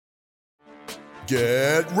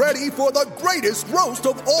Get ready for the greatest roast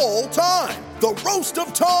of all time, the Roast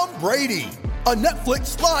of Tom Brady, a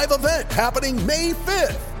Netflix live event happening May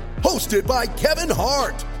 5th. Hosted by Kevin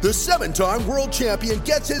Hart, the 7-time world champion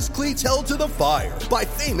gets his cleats held to the fire by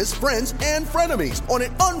famous friends and frenemies on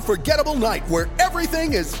an unforgettable night where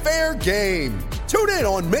everything is fair game. Tune in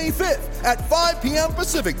on May 5th at 5 p.m.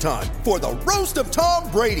 Pacific time for the Roast of Tom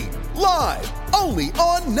Brady, live only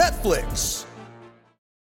on Netflix.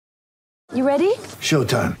 You ready?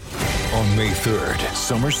 Showtime. On May 3rd,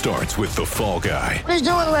 summer starts with The Fall Guy. Let's do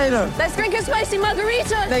it later. Let's drink a spicy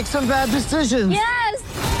margarita. Make some bad decisions. Yes!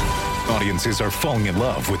 Audiences are falling in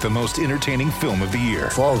love with the most entertaining film of the year.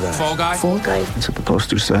 Fall Guy. Fall Guy? Fall guy. That's what the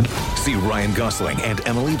poster said. See Ryan Gosling and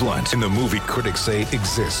Emily Blunt in the movie critics say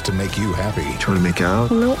exists to make you happy. Trying to make it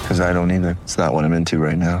out? Nope. Because I don't either. It's not what I'm into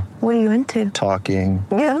right now. What are you into? Talking.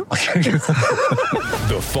 Yeah.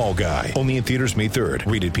 The Fall Guy. Only in theaters May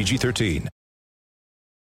 3rd. Rated PG-13.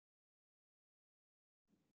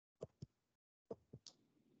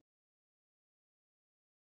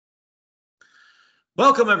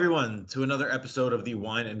 Welcome, everyone, to another episode of the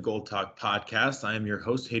Wine and Gold Talk podcast. I am your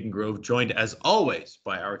host, Hayden Grove, joined as always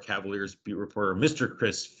by our Cavaliers beat reporter, Mr.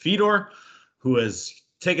 Chris Fedor, who has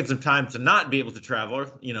taken some time to not be able to travel.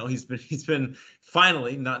 You know, he's been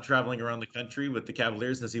finally not traveling around the country with the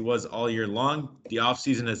Cavaliers as he was all year long. The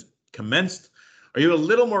offseason has commenced. Are you a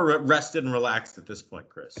little more rested and relaxed at this point,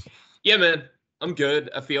 Chris? Yeah, man. I'm good.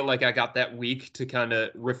 I feel like I got that week to kind of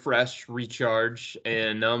refresh, recharge,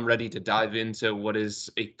 and now I'm ready to dive into what is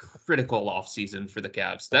a critical offseason for the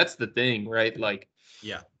Cavs. That's the thing, right? Like,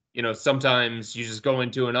 yeah, you know, sometimes you just go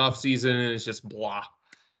into an offseason and it's just blah,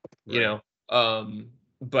 you know.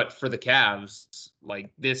 But for the Cavs, like,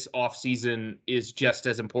 this offseason is just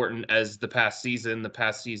as important as the past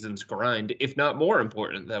season's grind, if not more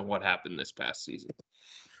important than what happened this past season.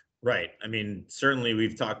 Right. I mean, certainly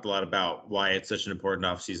we've talked a lot about why it's such an important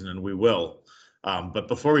offseason, and we will. But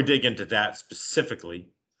before we dig into that specifically,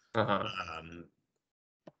 so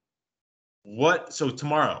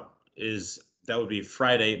tomorrow that would be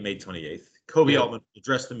Friday, May 28th. Kobe Altman will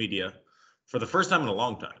address the media for the first time in a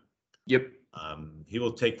long time. Yep. He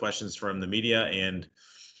will take questions from the media. And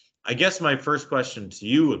I guess my first question to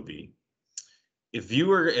you would be, if you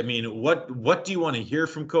were, I mean, what do you want to hear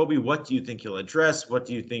from Kobe? What do you think he'll address? What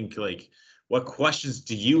do you think, like, what questions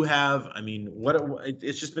do you have? I mean,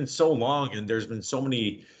 it's just been so long, and there's been so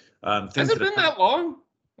many things. Has it been that long?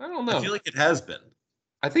 I don't know. I feel like it has been.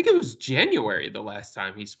 I think it was January the last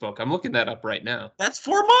time he spoke. I'm looking that up right now. That's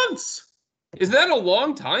 4 months. Is that a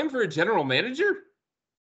long time for a general manager?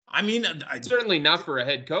 I mean, certainly not for a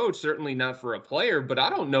head coach, certainly not for a player, but I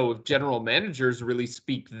don't know if general managers really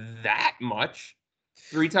speak that much.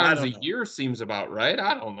 3 times a year seems about right.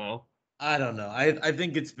 I don't know. I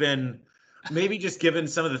think it's been maybe just given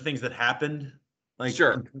some of the things that happened, like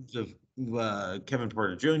in terms of Kevin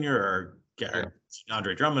Porter Jr. or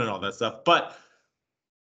Andre Drummond and all that stuff. But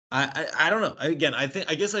I don't know. Again, I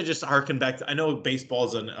guess I just harken back to, I know baseball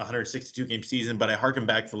is an 162 game season, but I harken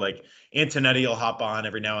back to, like, Antonetti will hop on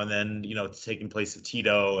every now and then, you know, it's taking place of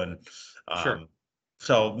Tito, and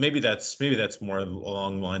so maybe that's more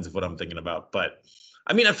along the lines of what I'm thinking about. But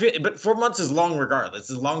I mean, but 4 months is long regardless.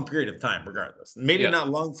 It's a long period of time regardless. Maybe not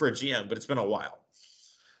long for a GM, but it's been a while.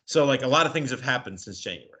 So, like, a lot of things have happened since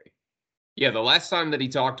January. Yeah, the last time that he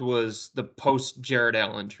talked was the post Jared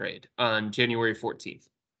Allen trade on January 14th.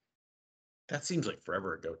 That seems like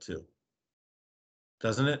forever ago too.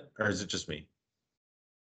 Doesn't it? Or is it just me?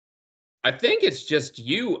 I think it's just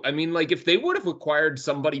you. I mean, like, if they would have acquired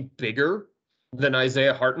somebody bigger than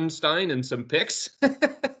Isaiah Hartenstein and some picks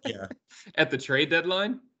at the trade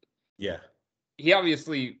deadline. Yeah. He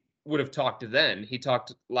obviously would have talked then. He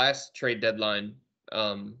talked last trade deadline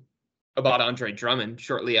about Andre Drummond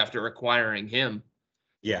shortly after acquiring him.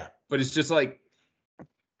 Yeah. But it's just like,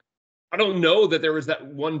 I don't know that there was that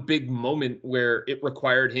one big moment where it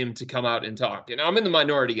required him to come out and talk. And I'm in the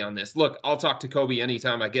minority on this. Look, I'll talk to Kobe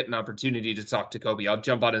anytime I get an opportunity to talk to Kobe. I'll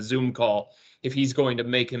jump on a Zoom call if he's going to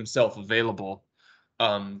make himself available.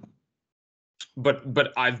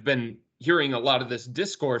 But I've been hearing a lot of this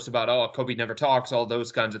discourse about, Kobe never talks, all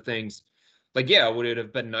those kinds of things. Like, yeah, would it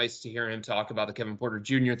have been nice to hear him talk about the Kevin Porter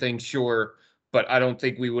Jr. thing? Sure. But I don't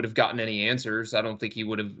think we would have gotten any answers. I don't think he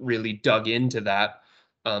would have really dug into that.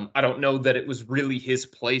 I don't know that it was really his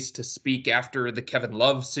place to speak after the Kevin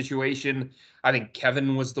Love situation. I think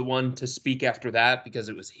Kevin was the one to speak after that because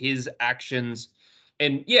it was his actions.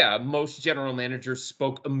 And yeah, most general managers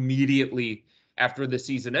spoke immediately after the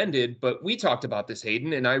season ended, but we talked about this,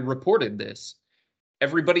 Hayden, and I reported this.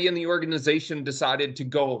 Everybody in the organization decided to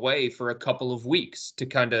go away for a couple of weeks to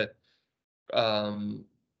kind of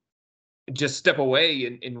just step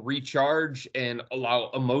away and recharge and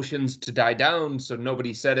allow emotions to die down, so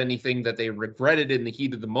nobody said anything that they regretted in the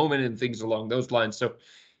heat of the moment and things along those lines. So,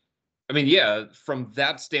 I mean, yeah, from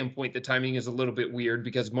that standpoint, the timing is a little bit weird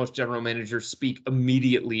because most general managers speak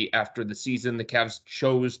immediately after the season. The Cavs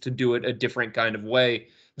chose to do it a different kind of way.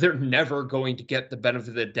 They're never going to get the benefit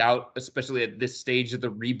of the doubt, especially at this stage of the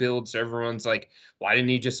rebuild. So everyone's like, why didn't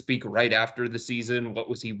he just speak right after the season? What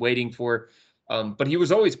was he waiting for? But he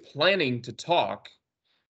was always planning to talk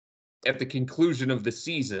at the conclusion of the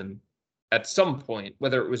season at some point,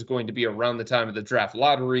 whether it was going to be around the time of the draft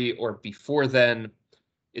lottery or before then.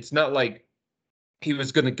 It's not like he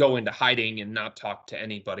was going to go into hiding and not talk to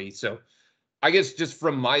anybody. So I guess just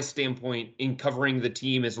from my standpoint, in covering the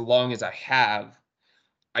team as long as I have,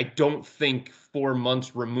 I don't think 4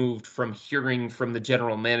 months removed from hearing from the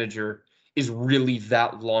general manager is really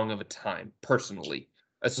that long of a time, personally.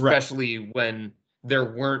 Especially when there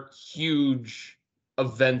weren't huge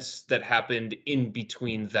events that happened in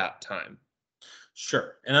between that time.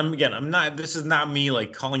 Sure. And this is not me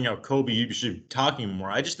like calling out Kobe, you should be talking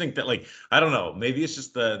more. I just think that, like, I don't know, maybe it's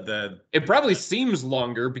just it probably seems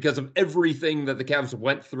longer because of everything that the Cavs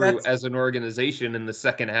went through as an organization in the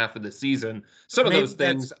second half of the season. Some of those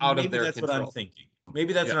things out of their control. What I'm thinking.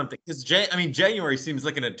 Maybe that's what I'm thinking. Because January seems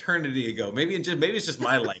like an eternity ago. Maybe it's just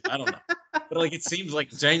my life. I don't know. But like, it seems like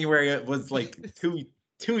January was like two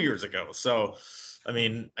years ago. So, I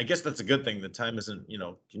mean, I guess that's a good thing. The time isn't,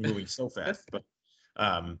 moving so fast. But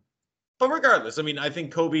regardless, I mean, I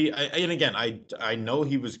think Kobe. I know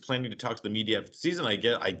he was planning to talk to the media after the season. I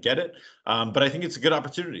get it. But I think it's a good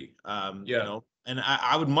opportunity. And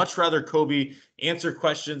I would much rather Kobe answer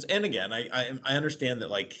questions. And again, I understand that,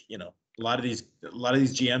 like, a lot of these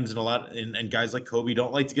GMs and guys like Kobe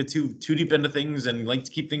don't like to get too deep into things and like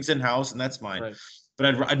to keep things in house, and that's fine. Right.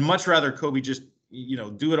 But I'd much rather Kobe just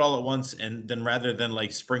do it all at once, and then rather than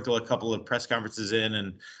like sprinkle a couple of press conferences in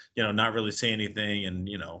and not really say anything, and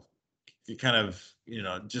you kind of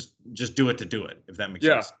just do it to do it, if that makes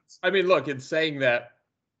sense. I mean, look, it's saying that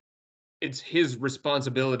it's his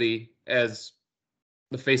responsibility as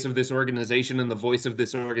the face of this organization and the voice of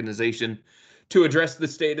this organization to address the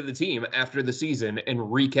state of the team after the season and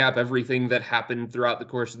recap everything that happened throughout the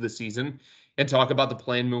course of the season and talk about the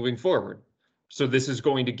plan moving forward. So this is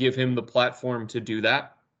going to give him the platform to do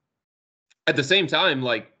that. At the same time,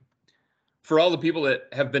 like, for all the people that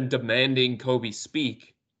have been demanding Kobe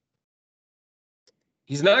speak,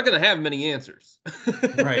 he's not going to have many answers.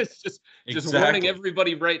 Right. It's just warning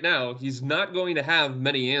everybody right now, he's not going to have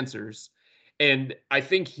many answers. And I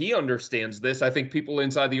think he understands this. I think people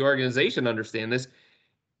inside the organization understand this.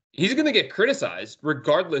 He's going to get criticized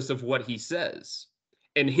regardless of what he says.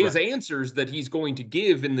 And his answers that he's going to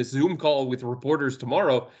give in this Zoom call with reporters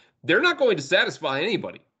tomorrow, they're not going to satisfy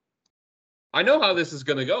anybody. I know how this is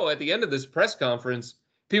going to go. At the end of this press conference,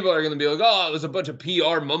 people are going to be like, oh, it was a bunch of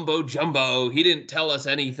PR mumbo jumbo. He didn't tell us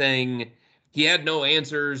anything. He had no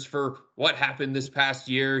answers for what happened this past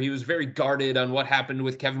year. He was very guarded on what happened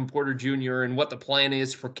with Kevin Porter Jr. and what the plan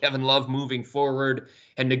is for Kevin Love moving forward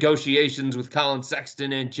and negotiations with Colin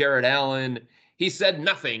Sexton and Jared Allen. He said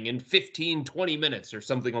nothing in 15, 20 minutes or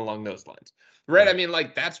something along those lines. Right? I mean,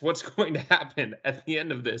 like, that's what's going to happen at the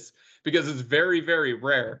end of this, because it's very, very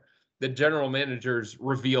rare that general managers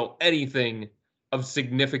reveal anything of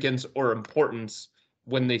significance or importance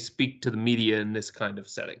when they speak to the media in this kind of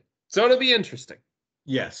setting. So it'll be interesting.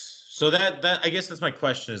 Yes. So that I guess that's my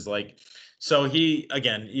question, is like, so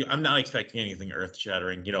I'm not expecting anything earth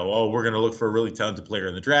shattering, we're going to look for a really talented player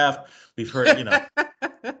in the draft. We've heard,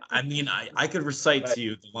 I mean, I could recite to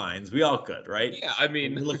you the lines. We all could, right? Yeah. I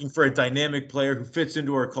mean, we're looking for a dynamic player who fits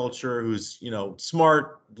into our culture, who's,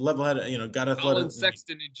 smart, level-headed, got athletic. Colin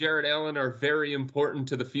Sexton and Jared Allen are very important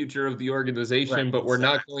to the future of the organization, but we're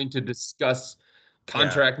not going to discuss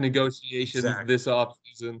contract negotiations this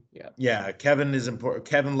offseason. Yeah. Kevin is important.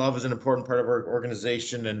 Kevin Love is an important part of our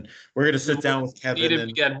organization, and we're going to sit down with Kevin. Need him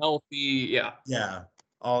to get healthy. Yeah.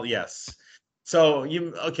 Yes. So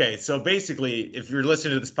so basically, if you're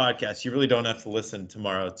listening to this podcast, you really don't have to listen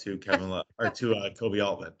tomorrow to Kevin Love or to Kobe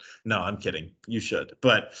Altman. No, I'm kidding. You should.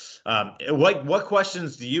 But what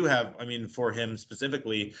questions do you have? I mean, for him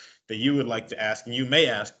specifically, that you would like to ask, and you may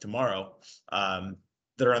ask tomorrow,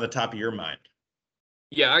 that are on the top of your mind?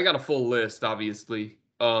 Yeah, I got a full list, obviously.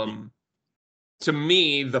 To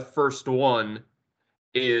me, the first one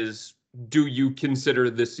is, do you consider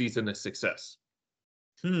this season a success?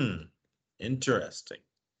 Interesting.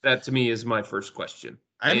 That, to me, is my first question.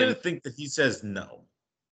 I'm going to think that he says no.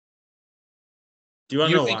 Do you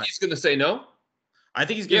want to know why? You think he's going to say no? I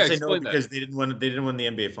think he's going to say no explain because that. they didn't win the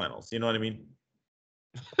NBA finals. You know what I mean?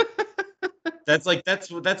 That's like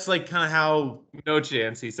kind of how. No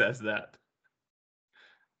chance he says that.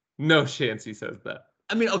 No chance he says that.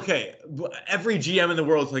 I mean, okay, every GM in the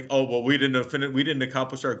world is like, oh well, we didn't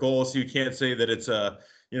accomplish our goal, so you can't say that it's a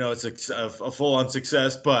full on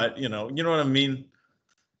success. But you know what I mean?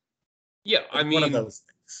 Yeah, I mean, one of those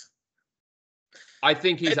things. I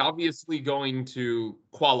think he's obviously going to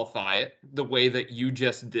qualify it the way that you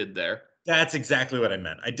just did there. That's exactly what I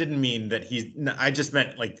meant. I didn't mean that I just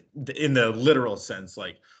meant like in the literal sense,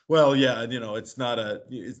 like, well, yeah, it's not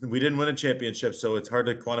we didn't win a championship, so it's hard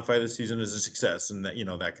to quantify the season as a success and that,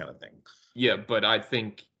 that kind of thing. Yeah, but I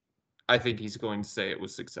think he's going to say it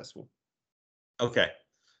was successful. Okay.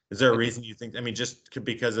 Is there a reason you think, just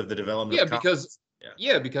because of the development?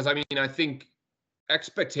 Yeah, because I mean, I think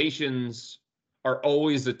expectations are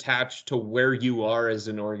always attached to where you are as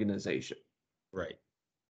an organization. Right.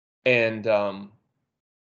 And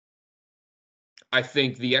I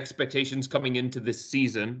think the expectations coming into this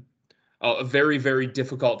season, a very, very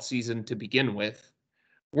difficult season to begin with,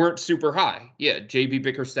 weren't super high. Yeah, JB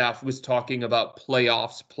Bickerstaff was talking about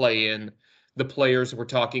playoffs, play-in. The players were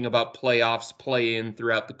talking about playoffs, play-in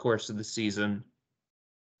throughout the course of the season.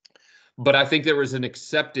 But I think there was an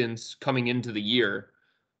acceptance coming into the year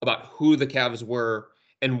about who the Cavs were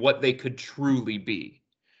and what they could truly be.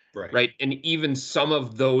 Right. And even some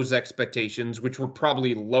of those expectations, which were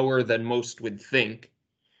probably lower than most would think,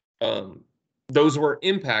 those were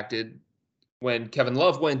impacted when Kevin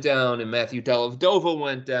Love went down and Matthew Dellavedova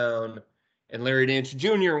went down and Larry Nance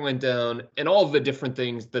Jr. went down and all of the different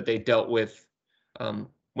things that they dealt with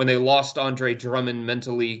when they lost Andre Drummond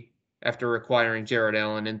mentally after acquiring Jarrett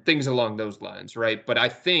Allen and things along those lines. Right. But I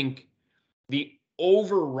think the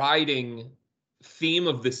overriding theme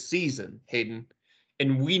of the season, Hayden,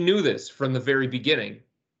 and we knew this from the very beginning,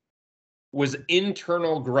 was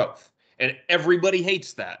internal growth. And everybody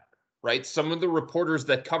hates that, right? Some of the reporters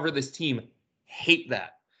that cover this team hate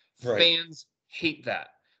that. Right. Fans hate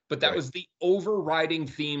that. But that was the overriding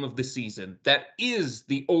theme of the season. That is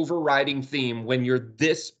the overriding theme when you're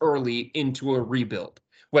this early into a rebuild,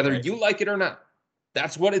 whether you like it or not.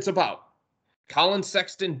 That's what it's about. Colin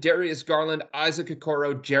Sexton, Darius Garland, Isaac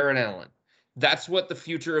Okoro, Jarrett Allen. That's what the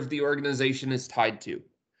future of the organization is tied to.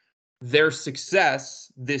 Their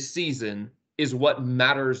success this season is what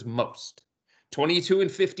matters most.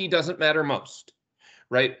 22-50 doesn't matter most,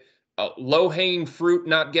 right? Low-hanging fruit,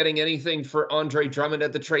 not getting anything for Andre Drummond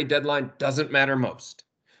at the trade deadline doesn't matter most.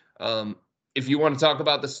 If you want to talk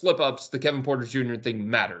about the slip-ups, the Kevin Porter Jr. thing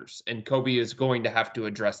matters, and Kobe is going to have to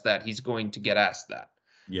address that. He's going to get asked that.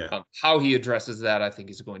 Yeah. How he addresses that, I think,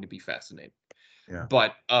 is going to be fascinating. Yeah.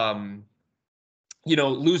 But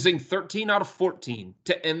losing 13 out of 14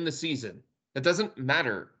 to end the season, that doesn't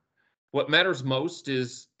matter. What matters most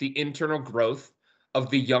is the internal growth of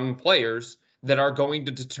the young players that are going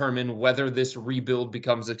to determine whether this rebuild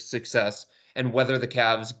becomes a success and whether the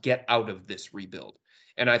Cavs get out of this rebuild.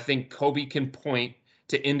 And I think Kobe can point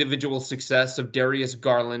to individual success of Darius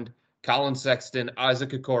Garland, Colin Sexton,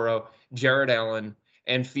 Isaac Okoro, Jarrett Allen,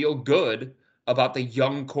 and feel good about the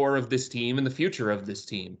young core of this team and the future of this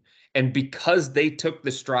team. And because they took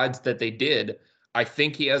the strides that they did, I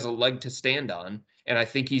think he has a leg to stand on. And I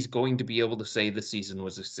think he's going to be able to say the season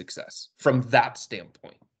was a success from that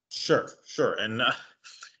standpoint. Sure. And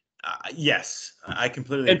yes, I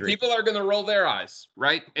completely agree. And people are going to roll their eyes,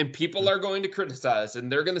 right? And people are going to criticize,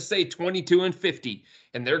 and they're going to say 22-50,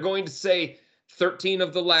 and they're going to say 13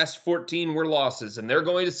 of the last 14 were losses, and they're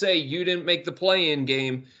going to say you didn't make the play-in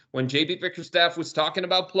game when JB Bickerstaff was talking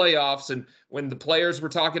about playoffs and when the players were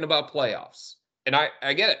talking about playoffs. And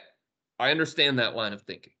I get it. I understand that line of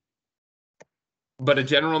thinking. But a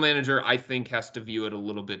general manager, I think, has to view it a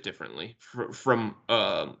little bit differently from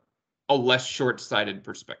a less short-sighted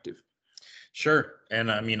perspective. Sure.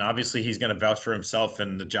 And obviously he's going to vouch for himself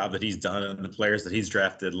and the job that he's done and the players that he's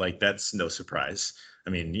drafted. Like, that's no surprise.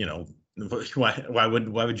 Why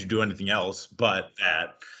would you do anything else but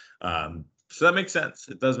that? So that makes sense.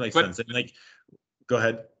 It does make sense. And go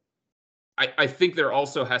ahead. I think there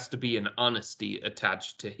also has to be an honesty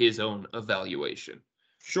attached to his own evaluation.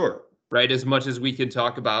 Sure. Right? As much as we can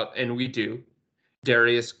talk about, and we do,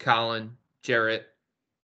 Darius, Colin, Jarrett,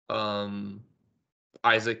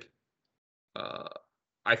 Isaac.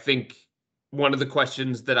 I think one of the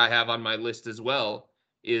questions that I have on my list as well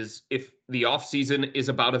is if the offseason is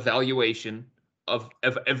about evaluation of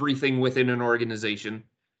everything within an organization,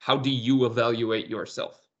 how do you evaluate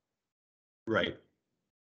yourself? Right.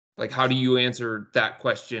 Like, how do you answer that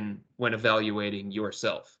question when evaluating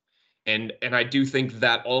yourself? And I do think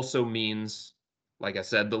that also means Like I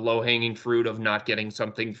said, the low-hanging fruit of not getting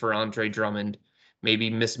something for Andre Drummond, maybe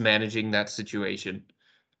mismanaging that situation.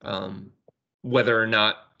 Whether or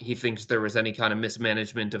not he thinks there was any kind of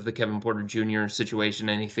mismanagement of the Kevin Porter Jr. situation,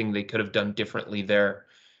 anything they could have done differently there.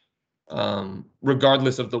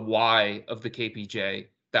 Regardless of the why of the KPJ,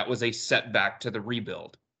 that was a setback to the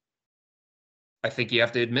rebuild. I think you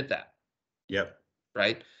have to admit that. Yep.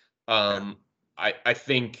 Right? I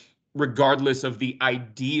think regardless of the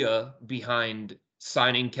idea behind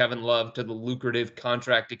signing Kevin Love to the lucrative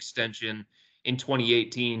contract extension in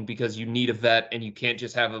 2018 because you need a vet and you can't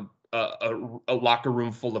just have a locker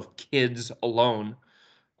room full of kids alone.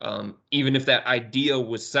 Even if that idea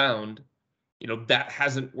was sound, that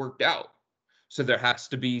hasn't worked out. So there has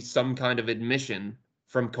to be some kind of admission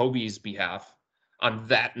from Kobe's behalf on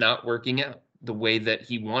that not working out the way that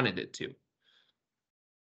he wanted it to.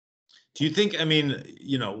 Do you think,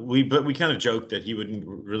 we kind of joked that he wouldn't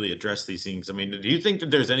really address these things. Do you think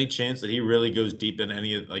that there's any chance that he really goes deep in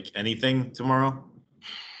anything tomorrow?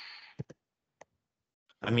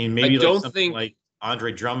 Maybe I don't think like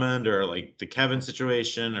Andre Drummond or like the Kevin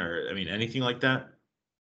situation or, anything like that?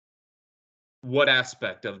 What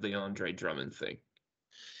aspect of the Andre Drummond thing?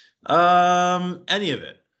 Any of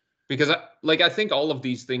it. Because I think all of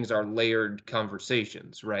these things are layered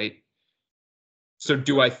conversations, right? So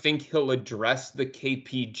do I think he'll address the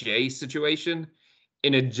KPJ situation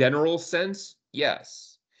in a general sense?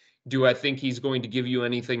 Yes. Do I think he's going to give you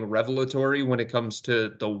anything revelatory when it comes to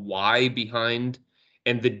the why behind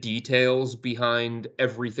and the details behind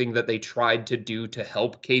everything that they tried to do to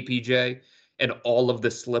help KPJ and all of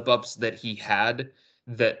the slip-ups that he had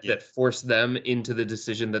that forced them into the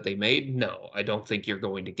decision that they made? No, I don't think you're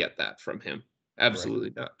going to get that from him.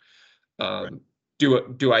 Absolutely not.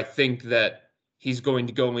 Do I think that he's going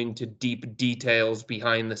to go into deep details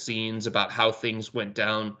behind the scenes about how things went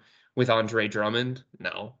down with Andre Drummond?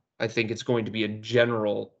 No, I think it's going to be a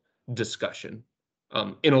general discussion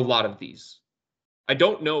in a lot of these. I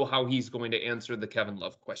don't know how he's going to answer the Kevin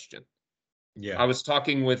Love question. Yeah. I was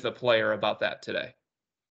talking with a player about that today.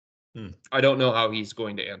 I don't know how he's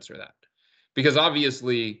going to answer that because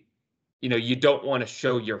obviously, you don't want to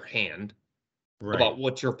show your hand about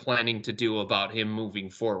what you're planning to do about him moving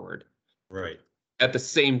forward. Right. At the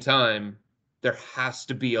same time, there has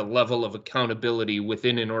to be a level of accountability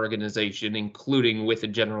within an organization, including with a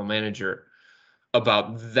general manager,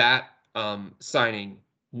 about that signing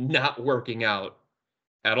not working out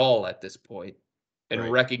at all at this point,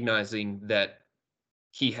 and recognizing that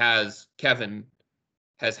Kevin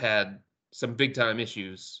has had some big time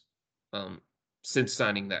issues since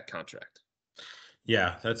signing that contract.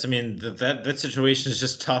 Yeah, that situation is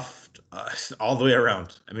just tough all the way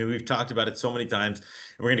around. We've talked about it so many times,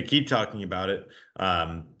 and we're going to keep talking about it.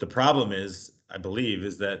 The problem is, I believe,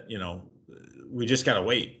 is that we just got to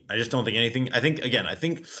wait. I just don't think anything. I think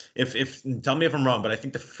if tell me if I'm wrong, but I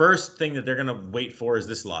think the first thing that they're going to wait for is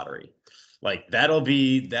this lottery. Like that'll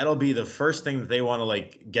be the first thing that they want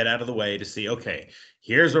to get out of the way to see. Okay,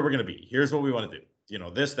 here's where we're going to be. Here's what we want to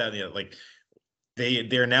do. This, that, and the other.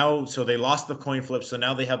 They're now, so they lost the coin flip, so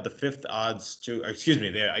now they have the fifth odds to, I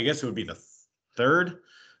guess it would be the third.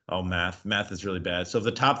 Oh, math is really bad. So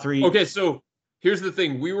the top three. Okay, so here's the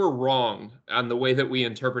thing. We were wrong on the way that we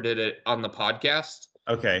interpreted it on the podcast.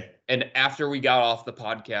 Okay. And after we got off the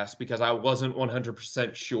podcast, because I wasn't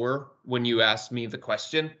 100% sure when you asked me the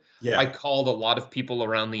question, I called a lot of people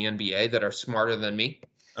around the NBA that are smarter than me,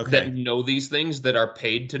 that know these things, that are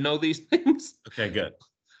paid to know these things. Okay, good.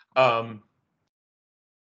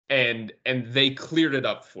 And they cleared it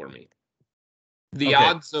up for me. The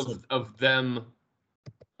odds of them,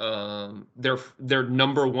 their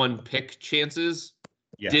number one pick chances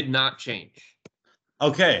did not change.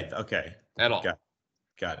 Okay. At all.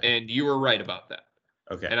 Got it. And you were right about that.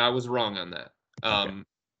 Okay. And I was wrong on that.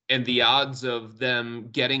 And the odds of them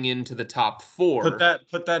getting into the top four. Put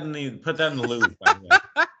that in the Louvre. By the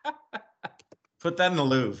way. Put that in the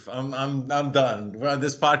Louvre. I'm done.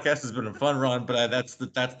 This podcast has been a fun run, but that's the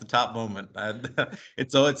top moment.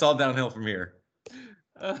 It's all downhill from here.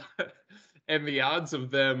 And the odds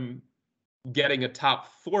of them getting a top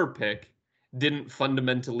four pick didn't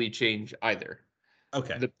fundamentally change either.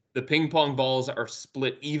 Okay. The ping pong balls are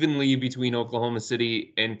split evenly between Oklahoma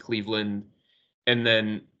City and Cleveland, and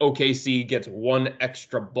then OKC gets one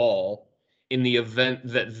extra ball in the event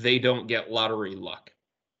that they don't get lottery luck.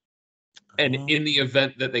 And in the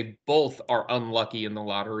event that they both are unlucky in the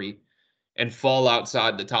lottery and fall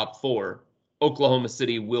outside the top four, Oklahoma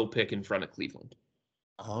City will pick in front of Cleveland.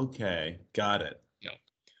 Okay, got it. Yeah.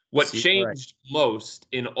 What changed most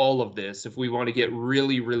in all of this, if we want to get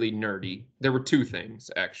really, really nerdy, there were two things,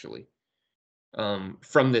 actually.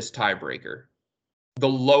 from this tiebreaker. The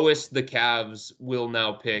lowest the Cavs will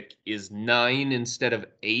now pick is 9 instead of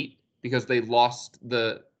 8 because they lost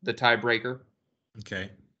the tiebreaker. Okay.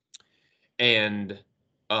 And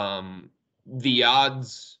the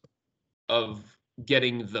odds of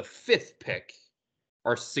getting the 5th pick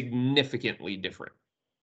are significantly different.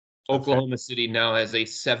 Okay. Oklahoma City now has a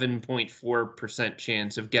 7.4%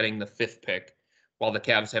 chance of getting the 5th pick, while the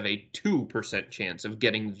Cavs have a 2% chance of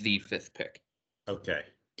getting the 5th pick. Okay.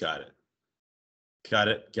 Got it.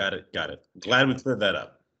 Glad we cleared that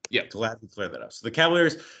up. Yeah. Glad we cleared that up. So the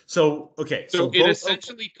Cavaliers, so it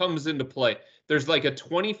essentially comes into play. There's like a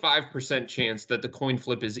 25% chance that the coin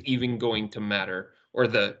flip is even going to matter, or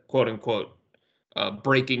the quote unquote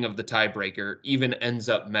breaking of the tiebreaker even ends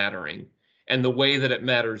up mattering. And the way that it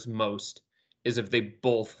matters most is if they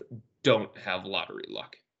both don't have lottery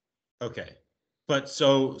luck. Okay. But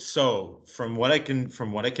so from what I can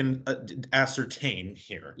ascertain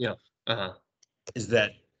here, is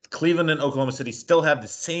that Cleveland and Oklahoma City still have the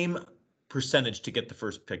same percentage to get the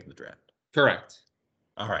first pick in the draft. Correct.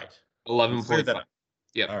 All right. 11.5.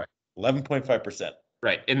 Yeah. All right. 11.5%.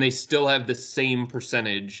 Right. And they still have the same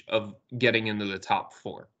percentage of getting into the top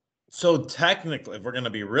 4. So technically, if we're going to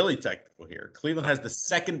be really technical here, Cleveland has the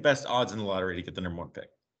second best odds in the lottery to get the number 1 pick.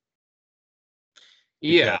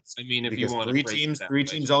 Yeah, I mean, if you want three teams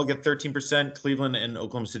all get 13%. Cleveland and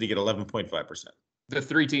Oklahoma City get 11.5%. The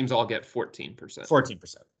 3 teams all get 14%.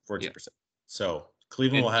 14%. Yeah. So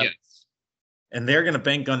Cleveland will have, and they're going to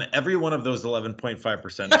bank on every one of those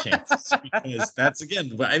 11.5% chances because that's,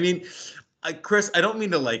 again, I mean, Chris, I don't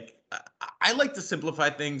mean to I like to simplify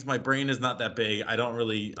things. My brain is not that big.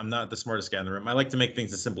 I'm not the smartest guy in the room. I like to make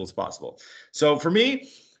things as simple as possible. So for me,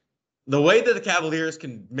 the way that the Cavaliers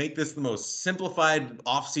can make this the most simplified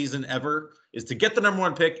offseason ever is to get the number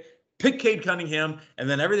 1 pick Cade Cunningham, and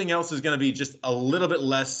then everything else is going to be just a little bit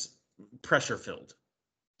less pressure filled.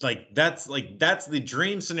 That's the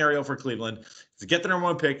dream scenario for Cleveland, to get the number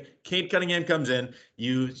 1 pick. Cade Cunningham comes in.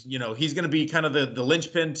 He's going to be kind of the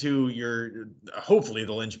linchpin to hopefully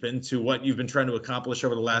the linchpin to what you've been trying to accomplish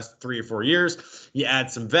over the last 3 or 4 years. You add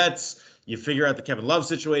some vets, you figure out the Kevin Love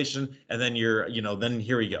situation, and then then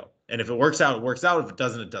here we go. And if it works out, it works out. If it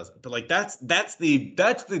doesn't, it doesn't. But that's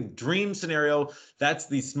the dream scenario. That's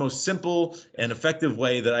the most simple and effective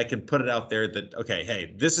way that I can put it out there that, okay,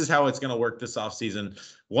 hey, this is how it's going to work this offseason.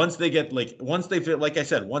 Once they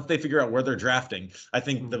figure out where they're drafting, I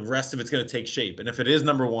think the rest of it's going to take shape. And if it is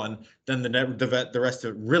number 1, then the rest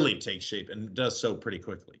of it really takes shape and does so pretty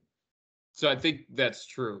quickly. So I think that's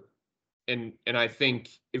true. And I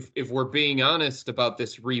think if we're being honest about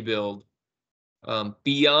this rebuild,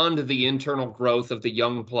 beyond the internal growth of the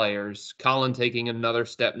young players, Colin taking another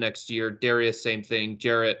step next year, Darius, same thing,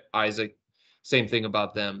 Jarrett, Isaac, same thing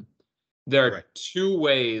about them. There are 2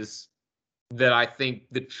 ways that I think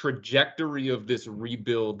the trajectory of this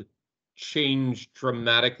rebuild changed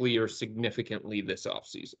dramatically or significantly this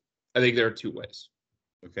offseason. I think there are 2 ways.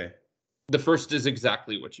 Okay. The first is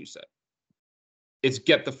exactly what you said. It's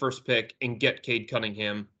get the first pick and get Cade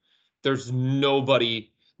Cunningham. There's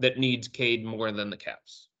nobody that needs Cade more than the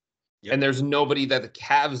Cavs. Yep. And there's nobody that the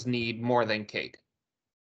Cavs need more than Cade.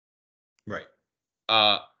 Right.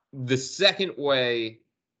 The second way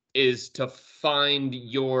is to find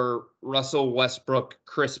your Russell Westbrook,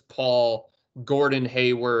 Chris Paul, Gordon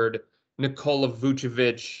Hayward, Nikola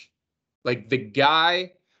Vucevic, the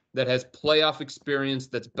guy that has playoff experience,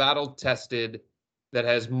 that's battle tested, that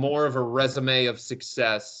has more of a resume of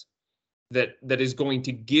success, that is going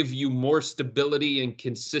to give you more stability and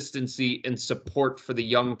consistency and support for the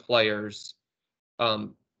young players,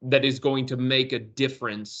 that is going to make a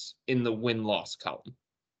difference in the win-loss column.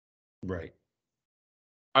 Right.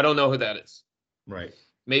 I don't know who that is. Right.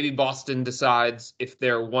 Maybe Boston decides, if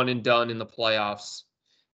they're one and done in the playoffs,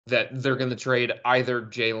 that they're going to trade either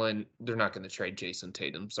Jalen. They're not going to trade Jason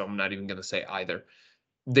Tatum, so I'm not even going to say either.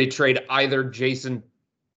 They trade either Jalen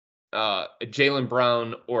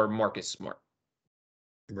Brown or Marcus Smart.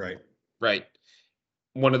 Right.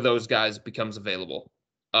 One of those guys becomes available.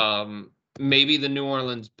 Maybe the New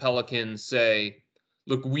Orleans Pelicans say,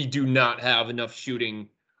 look, we do not have enough shooting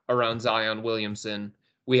around Zion Williamson.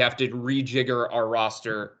 We have to rejigger our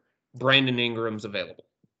roster. Brandon Ingram's available.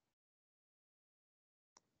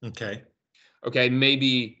 Okay.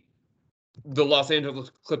 Maybe the Los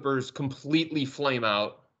Angeles Clippers completely flame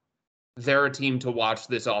out. They're a team to watch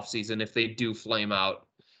this offseason if they do flame out.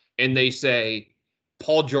 And they say,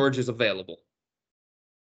 Paul George is available.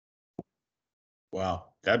 Wow.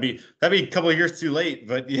 That'd be a couple of years too late,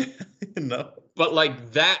 but yeah, no. But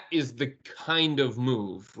that is the kind of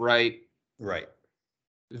move, right? Right.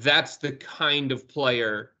 that's the kind of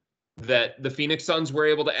player that the Phoenix Suns were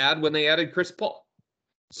able to add when they added Chris Paul.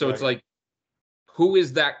 So It's like, who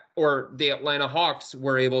is that? Or the Atlanta Hawks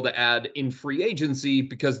were able to add in free agency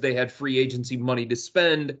because they had free agency money to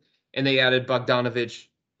spend, and they added Bogdanovich,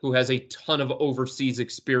 who has a ton of overseas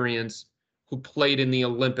experience, who played in the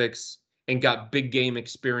Olympics and got big game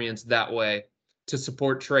experience that way to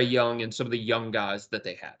support Trae Young and some of the young guys that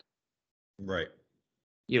they had. Right.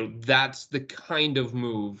 That's the kind of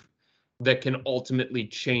move that can ultimately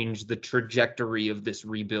change the trajectory of this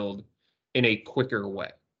rebuild in a quicker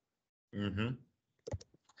way. Mm-hmm.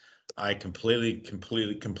 I completely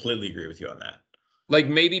agree with you on that. Like,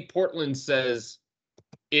 maybe Portland says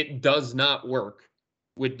it does not work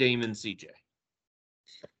with Dame and CJ.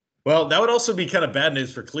 Well, that would also be kind of bad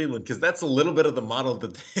news for Cleveland, because that's a little bit of the model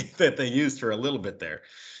that they used for a little bit there.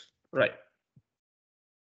 Right.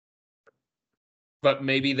 But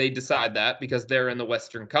maybe they decide that because they're in the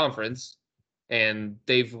Western Conference and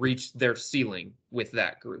they've reached their ceiling with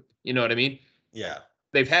that group. You know what I mean? Yeah.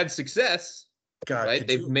 They've had success, God, right?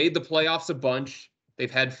 They've made the playoffs a bunch.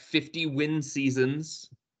 They've had 50-win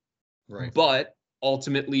seasons. Right. But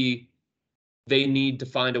ultimately, they need to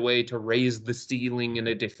find a way to raise the ceiling in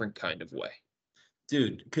a different kind of way.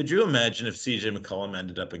 Dude, could you imagine if CJ McCollum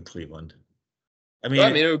ended up in Cleveland? I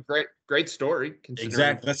mean, it was great story.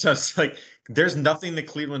 Exactly. That's what it's like. There's nothing that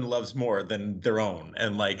Cleveland loves more than their own.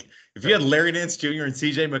 And like, if you had Larry Nance Jr. and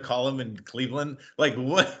CJ McCollum in Cleveland, like,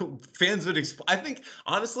 what fans would I think,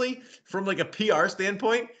 honestly, from like a PR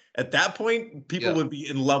standpoint, at that point, people would be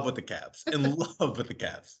in love with the Cavs. In love with the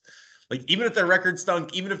Cavs. Like, even if their record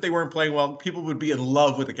stunk, even if they weren't playing well, people would be in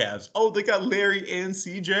love with the Cavs. Oh, they got Larry and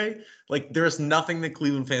CJ. Like, there's nothing that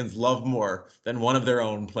Cleveland fans love more than one of their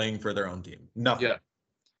own playing for their own team. Nothing. Yeah.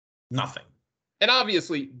 Nothing. And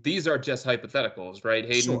obviously, these are just hypotheticals, right,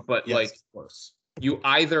 Hayden? Sure. But, yes, like, of course. You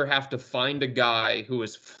either have to find a guy who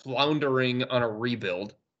is floundering on a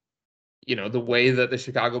rebuild, the way that the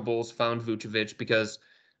Chicago Bulls found Vucevic because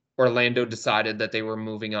Orlando decided that they were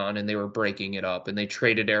moving on and they were breaking it up and they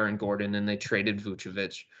traded Aaron Gordon and they traded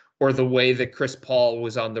Vucevic, or the way that Chris Paul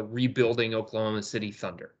was on the rebuilding Oklahoma City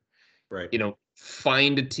Thunder. Right.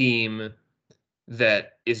 Find a team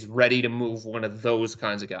that is ready to move one of those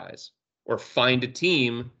kinds of guys, or find a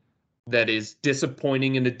team that is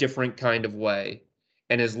disappointing in a different kind of way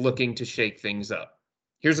and is looking to shake things up.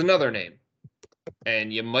 Here's another name,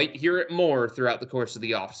 and you might hear it more throughout the course of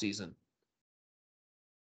the offseason.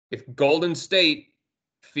 If Golden State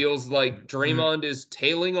feels like Draymond is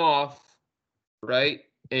tailing off, right,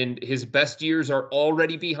 and his best years are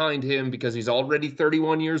already behind him because he's already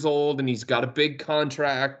 31 years old and he's got a big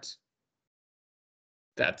contract,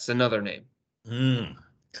 that's another name.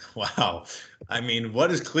 Wow. I mean, what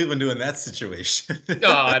does Cleveland do in that situation?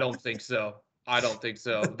 No, I don't think so.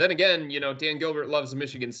 Then again, Dan Gilbert loves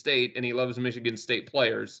Michigan State and he loves Michigan State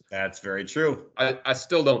players. That's very true. I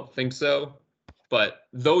still don't think so. But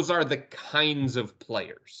those are the kinds of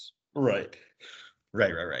players. Right.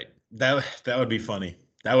 That would be funny.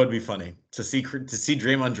 That would be funny to see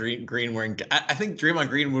Draymond Green wearing. I think Draymond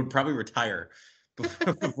Green would probably retire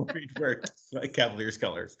before he'd wear Cavaliers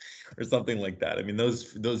colors or something like that. I mean, those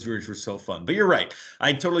viewers were so fun. But you're right.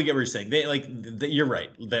 I totally get what you're saying. You're right.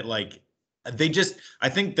 That I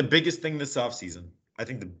think the biggest thing this offseason,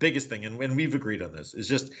 and we've agreed on this, is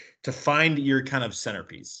just to find your kind of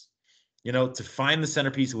centerpiece. To find the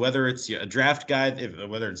centerpiece, whether it's a draft guy,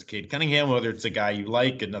 whether it's Cade Cunningham, whether it's a guy you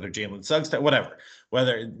like, another Jalen Suggs, whatever.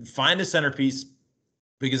 Find a centerpiece,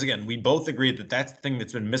 because again, we both agreed that that's the thing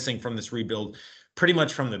that's been missing from this rebuild pretty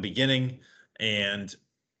much from the beginning. And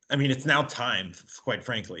I mean, it's now time, quite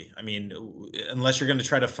frankly. I mean, unless you're going to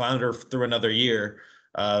try to flounder through another year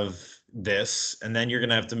of this, and then you're going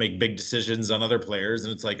to have to make big decisions on other players.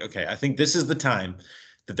 And it's like, okay, I think this is the time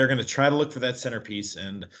that they're going to try to look for that centerpiece,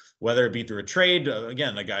 and whether it be through a trade,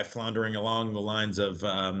 again, a guy floundering along the lines of,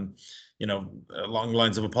 along the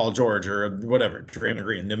lines of a Paul George or whatever, Draymond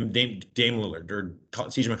Green, Dame Lillard, or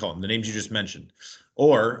CJ McCollum, the names you just mentioned,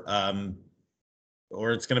 or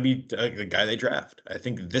it's going to be the guy they draft. I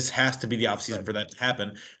think this has to be the offseason for that to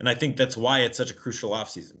happen, and I think that's why it's such a crucial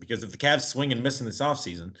offseason, because if the Cavs swing and miss in this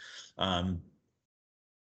offseason, the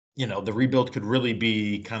rebuild could really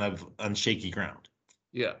be kind of on shaky ground.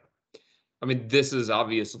 Yeah. I mean, this is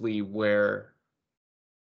obviously where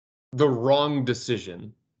the wrong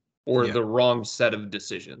decision or the wrong set of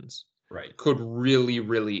decisions could really,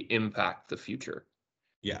 really impact the future.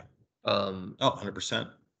 Yeah. 100%.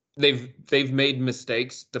 They've made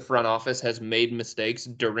mistakes. The front office has made mistakes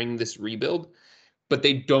during this rebuild, but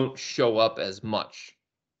they don't show up as much.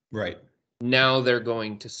 Right. now they're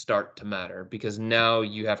going to start to matter because now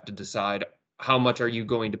you have to decide how much are you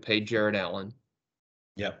going to pay Jared Allen?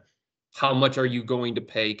 Yep. How much are you going to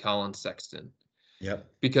pay Colin Sexton? Yep.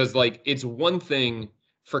 Because like it's one thing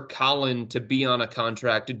for Colin to be on a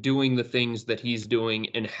contract doing the things that he's doing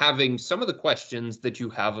and having some of the questions that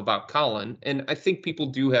you have about Colin, and I think people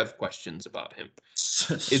do have questions about him.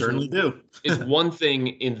 Certainly do. It's one thing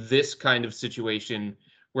in this kind of situation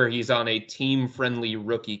where he's on a team-friendly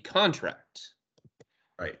rookie contract.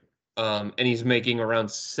 Right. And he's making around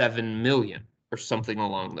 $7 million or something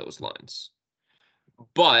along those lines.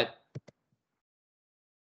 But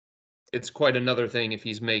it's quite another thing if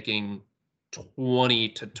he's making 20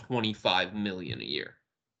 to 25 million a year.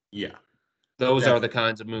 Yeah. Those are the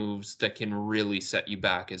kinds of moves that can really set you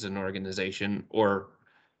back as an organization or,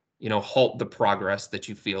 halt the progress that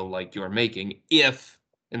you feel like you're making if,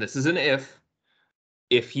 and this is an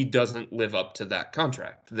if he doesn't live up to that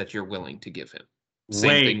contract that you're willing to give him.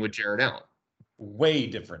 Same thing with Jared Allen. Way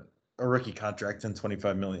different. A rookie contract than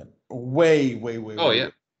 25 million. Way. Oh, yeah.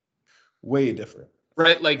 Way different.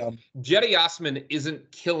 Right, like Jetty Osman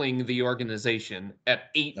isn't killing the organization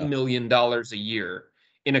at $8 million a year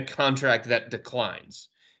in a contract that declines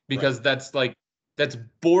because that's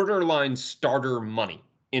borderline starter money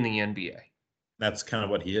in the NBA. That's kind of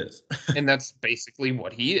what he is. And that's basically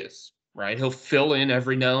what he is, right? He'll fill in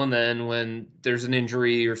every now and then when there's an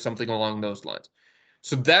injury or something along those lines.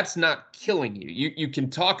 So that's not killing you. You can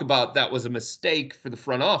talk about that was a mistake for the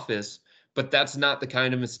front office, but that's not the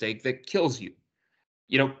kind of mistake that kills you.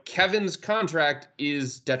 Kevin's contract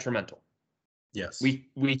is detrimental. Yes. We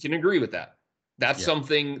can agree with that. That's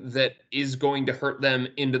something that is going to hurt them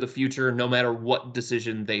into the future no matter what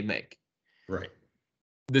decision they make. Right.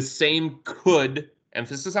 The same could,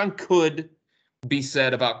 emphasis on could, be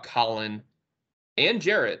said about Colin and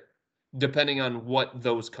Jarrett, depending on what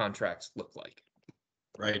those contracts look like.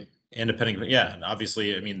 Right. And and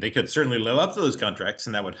obviously, they could certainly live up to those contracts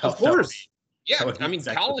and that would help. Of course. Yeah,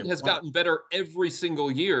 Colin has gotten better every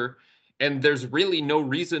single year, and there's really no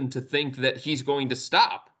reason to think that he's going to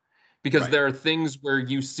stop because there are things where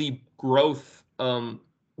you see growth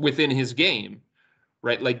within his game,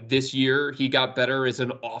 right? Like this year, he got better as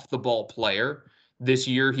an off-the-ball player. This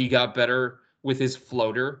year, he got better with his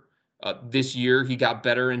floater. This year, he got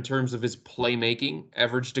better in terms of his playmaking,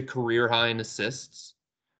 averaged a career high in assists.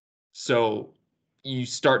 So you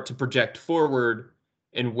start to project forward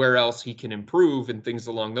and where else he can improve and things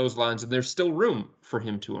along those lines. And there's still room for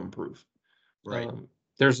him to improve. Right.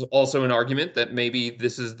 There's also an argument that maybe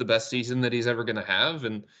this is the best season that he's ever going to have.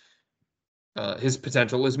 And his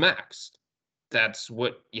potential is maxed. That's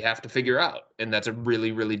what you have to figure out. And that's a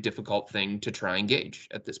really, really difficult thing to try and gauge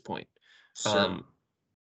at this point. Sure.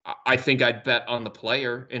 I think I'd bet on the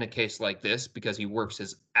player in a case like this because he works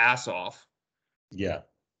his ass off. Yeah.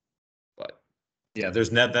 But yeah,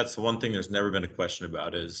 that's the one thing there's never been a question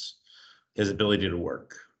about is his ability to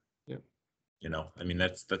work. Yeah.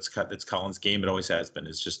 That's Colin's game. It always has been.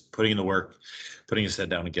 It's just putting in the work, putting his head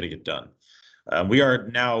down and getting it done. We are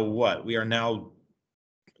now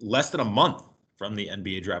less than a month from the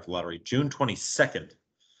NBA draft lottery, June 22nd.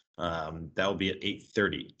 That will be at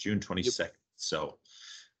 8:30, June 22nd. Yep. So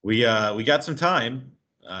we got some time.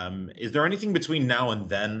 Is there anything between now and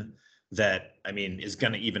then that is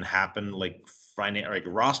going to even happen, like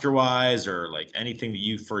roster wise, or like anything that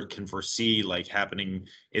you can foresee like happening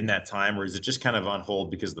in that time, or is it just kind of on hold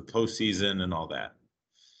because of the postseason and all that?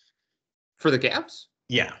 For the Cavs?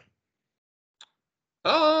 Yeah.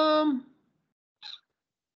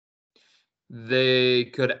 They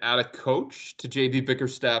could add a coach to JB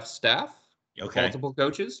Bickerstaff's staff. Okay. Multiple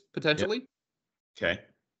coaches potentially. Yep.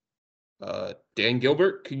 Okay. Dan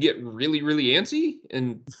Gilbert could get really, really antsy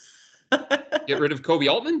and get rid of Kobe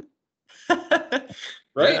Altman.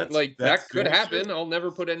 Right? Yeah, that could happen. True. I'll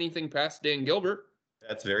never put anything past Dan Gilbert.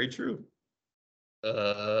 That's very true.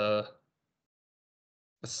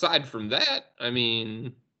 Aside from that,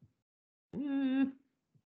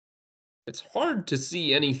 it's hard to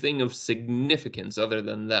see anything of significance other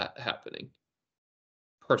than that happening.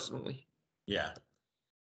 Personally. Yeah.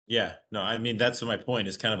 Yeah. No, that's my point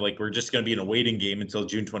is kind of like we're just going to be in a waiting game until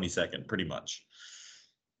June 22nd, pretty much.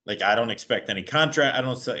 Like, I don't expect any contract. I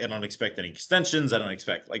don't expect any extensions. I don't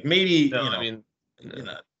expect maybe,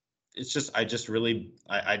 it's just,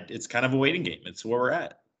 it's kind of a waiting game. It's where we're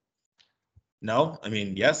at. No,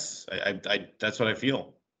 yes, I that's what I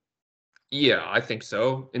feel. Yeah, I think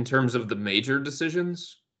so. In terms of the major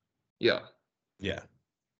decisions. Yeah. Yeah.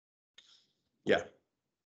 Yeah.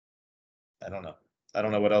 I don't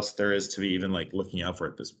know what else there is to be even looking out for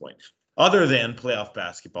at this point, other than playoff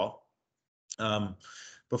basketball.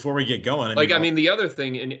 before we get going. I mean, the other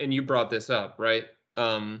thing, and you brought this up, right?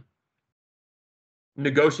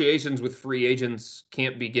 Negotiations with free agents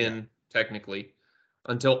can't begin technically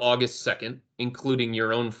until August 2nd, including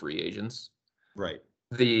your own free agents. Right.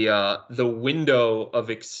 The window of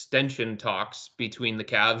extension talks between the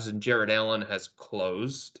Cavs and Jared Allen has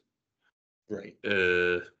closed. Right.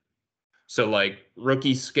 So like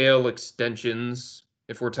rookie scale extensions,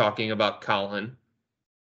 if we're talking about Colin,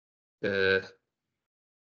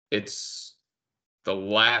 it's the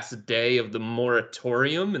last day of the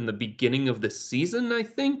moratorium and the beginning of the season, I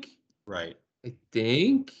think. Right. I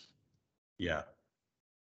think. Yeah.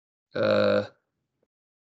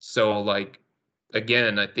 So like,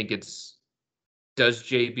 again, I think it's, does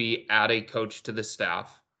JB add a coach to the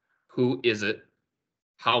staff? Who is it?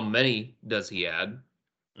 How many does he add?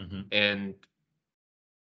 Mm-hmm. And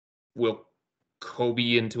will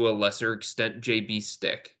Kobe, into a lesser extent, JB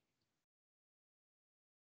stick?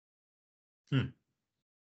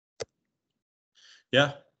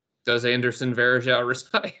 Yeah. Does Anderson Varejao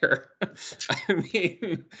retire? I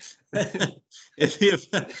mean, is he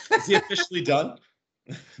officially done?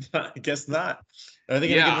 I guess not. Are they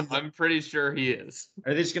gonna give him, I'm pretty sure he is.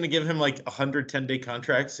 Are they just going to give him like 110-day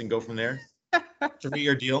contracts and go from there?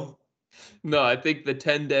 3-year deal? No, I think the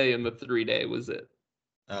 10-day and the 3-day was it.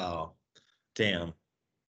 Oh, damn.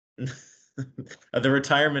 The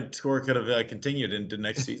retirement tour could have continued into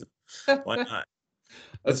next season. Why not?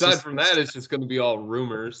 Aside from that, it's just going to be all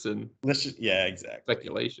rumors and exactly.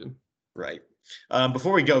 Speculation. Right.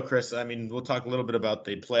 Before we go, Chris, I mean, we'll talk a little bit about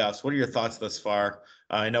the playoffs. What are your thoughts thus far?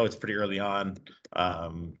 I know it's pretty early on.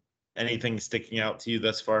 Anything sticking out to you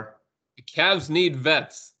thus far? The Cavs need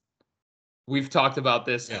vets. We've talked about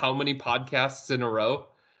this how many podcasts in a row,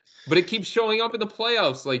 but it keeps showing up in the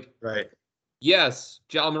playoffs. Like, right. Yes,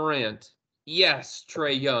 Ja Morant. Yes,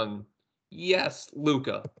 Trae Young. Yes,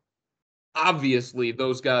 Luka. Obviously,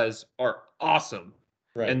 those guys are awesome.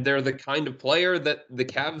 Right. And they're the kind of player that the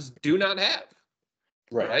Cavs do not have.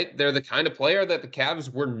 Right? They're the kind of player that the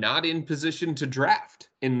Cavs were not in position to draft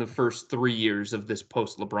in the first 3 years of this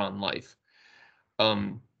post-LeBron life.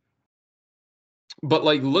 But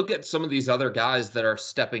like, look at some of these other guys that are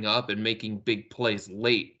stepping up and making big plays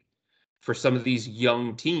late for some of these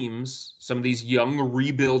young teams, some of these young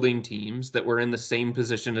rebuilding teams that were in the same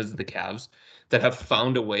position as the Cavs that have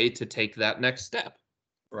found a way to take that next step.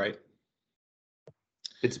 Right.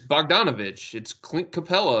 It's Bogdanovich. It's Clint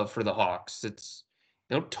Capella for the Hawks. It's,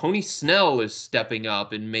 Tony Snell is stepping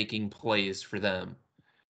up and making plays for them.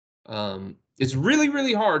 It's really,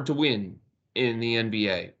 really hard to win in the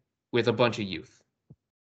NBA with a bunch of youth.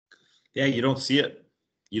 Yeah, you don't see it.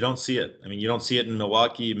 You don't see it. I mean, you don't see it in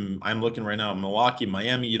Milwaukee. I'm looking right now. Milwaukee,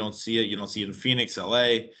 Miami, you don't see it. You don't see it in Phoenix, LA.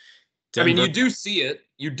 Denver. I mean, you do see it.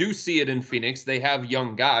 You do see it in Phoenix. They have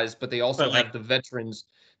young guys, but they also have the veterans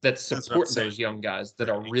that support those young guys that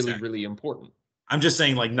are really, really important. I'm just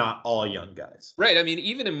saying, like, not all young guys. Right. I mean,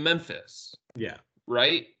 even in Memphis. Yeah.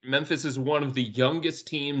 Right? Memphis is one of the youngest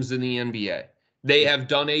teams in the NBA. They have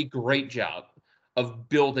done a great job of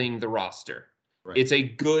building the roster. Right. It's a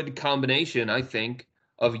good combination, I think,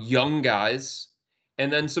 of young guys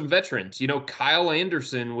and then some veterans. Kyle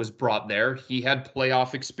Anderson was brought there. He had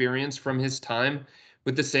playoff experience from his time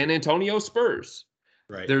with the San Antonio Spurs.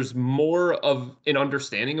 Right. There's more of an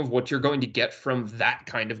understanding of what you're going to get from that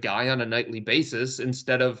kind of guy on a nightly basis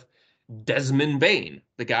instead of Desmond Bane,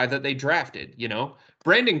 the guy that they drafted.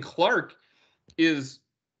 Brandon Clark is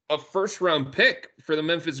a first-round pick for the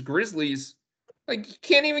Memphis Grizzlies. Like, you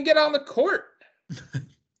can't even get on the court.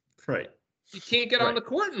 Right. You can't get on the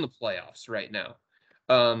court in the playoffs right now.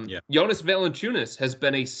 Jonas Valanciunas has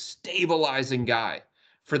been a stabilizing guy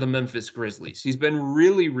for the Memphis Grizzlies. He's been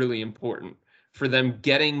really, really important for them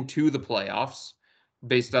getting to the playoffs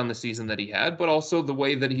based on the season that he had, but also the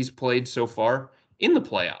way that he's played so far in the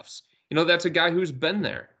playoffs. That's a guy who's been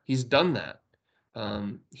there. He's done that.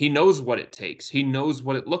 He knows what it takes. He knows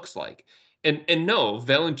what it looks like. And no,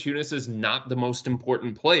 Valanciunas is not the most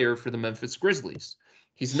important player for the Memphis Grizzlies.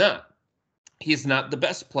 He's not. He's not the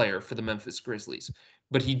best player for the Memphis Grizzlies,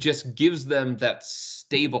 but he just gives them that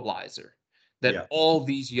stabilizer that all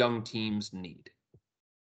these young teams need.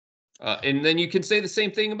 And then you can say the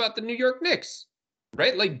same thing about the New York Knicks,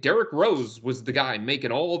 right? Like, Derrick Rose was the guy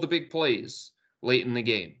making all the big plays late in the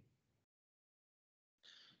game.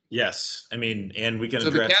 Yes. I mean, and we can So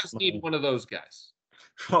the Cavs need one of those guys.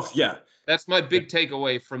 Well, yeah. That's my big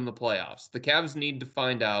takeaway from the playoffs. The Cavs need to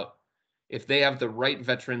find out if they have the right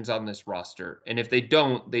veterans on this roster. And if they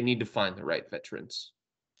don't, they need to find the right veterans.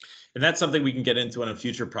 And that's something we can get into on a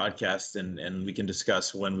future podcast, and we can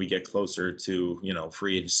discuss when we get closer to,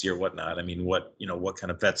 free agency or whatnot. I mean, what kind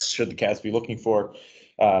of vets should the Cavs be looking for?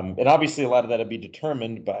 And obviously a lot of that will be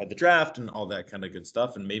determined by the draft and all that kind of good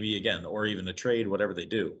stuff. And maybe again, or even a trade, whatever they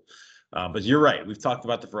do. But you're right. We've talked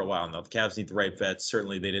about that for a while now. The Cavs need the right vets.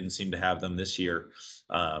 Certainly they didn't seem to have them this year.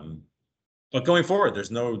 But going forward,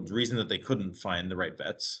 there's no reason that they couldn't find the right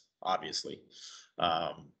vets, obviously.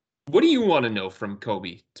 What do you want to know from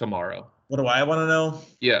Kobe tomorrow? What do I want to know?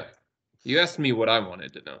 Yeah. You asked me what I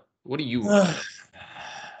wanted to know. What do you want to know?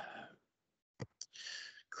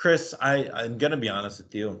 Chris, I'm going to be honest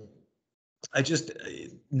with you. I just,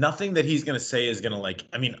 nothing that he's going to say is going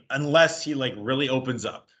to unless he really opens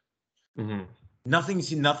up. Mm-hmm. Nothing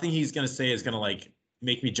he's going to say is going to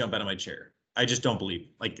make me jump out of my chair. I just don't believe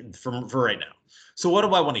for right now. So what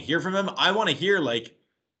do I want to hear from him? I want to hear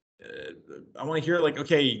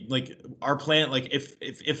okay, our plan,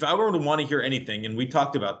 if I were to want to hear anything, and we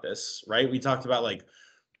talked about this, right? We talked about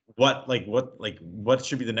what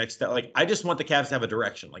should be the next step. I just want the Cavs to have a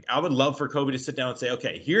direction. I would love for Kobe to sit down and say,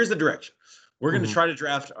 okay, here's the direction. We're going to try to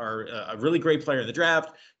draft a really great player in the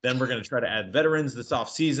draft. Then we're going to try to add veterans this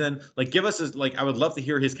offseason. Give us I would love to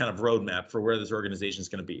hear his kind of roadmap for where this organization is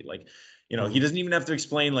going to be. He doesn't even have to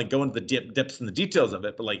explain, go into the depths and the details of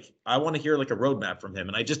it, but I want to hear a roadmap from him.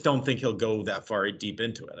 And I just don't think he'll go that far deep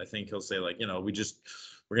into it. I think he'll say we're going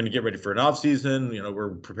to get ready for an off season.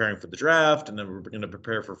 We're preparing for the draft, and then we're going to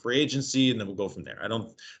prepare for free agency, and then we'll go from there.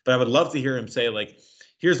 But I would love to hear him say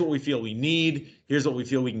here's what we feel we need. Here's what we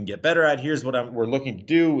feel we can get better at. Here's what we're looking to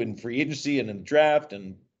do in free agency and in the draft.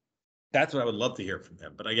 And that's what I would love to hear from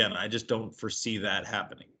him. But again, I just don't foresee that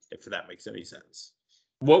happening, if that makes any sense.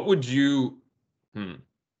 What would you need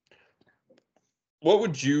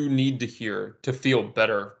to hear to feel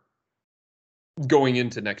better going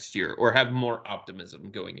into next year, or have more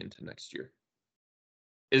optimism going into next year?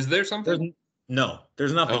 Is there something?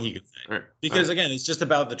 There's nothing he could say. Right. Because again, it's just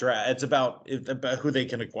about the draft. It's about who they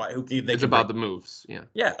can acquire. It's about the moves. Yeah.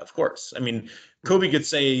 Yeah, of course. I mean, Kobe could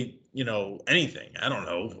say, anything. I don't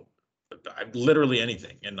know. Literally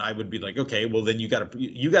anything. And I would be like, okay, well then you got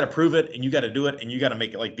to prove it, and you got to do it, and you got to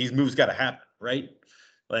make it. These moves got to happen, right?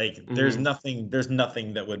 There's nothing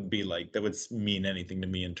that would be that would mean anything to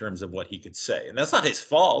me in terms of what he could say. And that's not his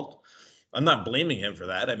fault. I'm not blaming him for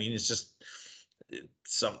that. I mean, it's just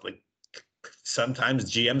something. Sometimes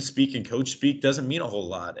GM speak and coach speak doesn't mean a whole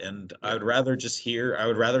lot. And I would rather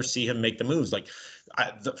see him make the moves.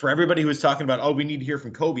 For everybody who was talking about, we need to hear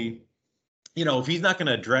from Kobe, if he's not going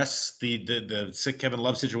to address the Kevin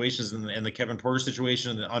Love situations and the Kevin Porter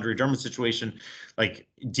situation and the Andre Drummond situation,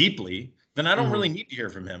 deeply, then I don't really need to hear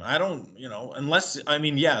from him. I don't, unless, I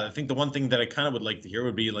think the one thing that I kind of would like to hear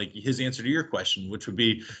would be his answer to your question, which would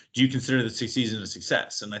be, do you consider the season a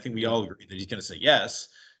success? And I think we all agree that he's going to say yes,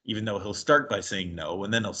 even though he'll start by saying no,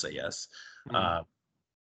 and then he'll say yes. But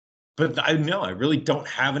I really don't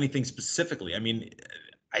have anything specifically. I mean,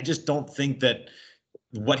 I just don't think that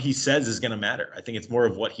what he says is going to matter. I think it's more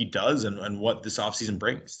of what he does and what this offseason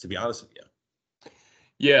brings, to be honest with you.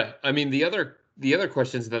 Yeah. I mean, the other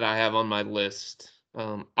questions that I have on my list,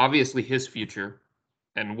 obviously his future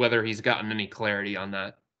and whether he's gotten any clarity on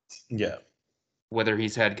that. Yeah. Whether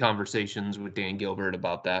he's had conversations with Dan Gilbert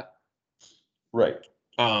about that. Right.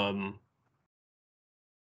 The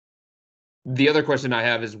other question I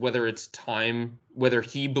have is whether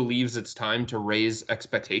he believes it's time to raise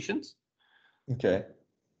expectations. Okay.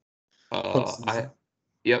 I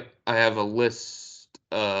have a list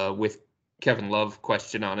with Kevin Love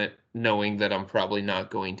question on it, knowing that I'm probably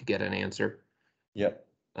not going to get an answer. Yep.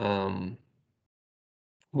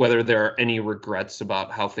 Whether there are any regrets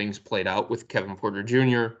about how things played out with Kevin Porter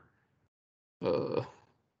Jr.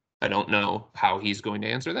 I don't know how he's going to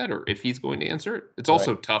answer that, or if he's going to answer it. It's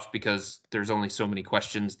also tough because there's only so many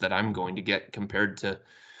questions that I'm going to get compared to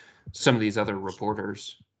some of these other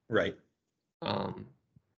reporters. Right.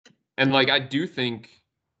 And I do think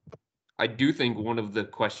one of the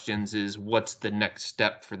questions is, what's the next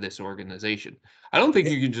step for this organization? I don't think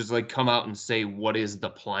you can just come out and say, what is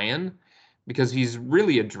the plan? Because he's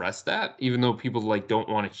really addressed that, even though people don't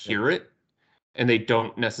want to hear it. And they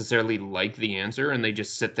don't necessarily like the answer, and they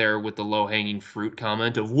just sit there with the low-hanging fruit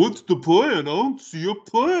comment of, what's the plan? I don't see a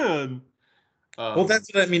plan. Well, that's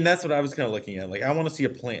what I was kind of looking at. I want to see a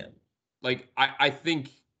plan. I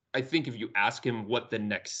think if you ask him what the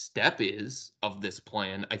next step is of this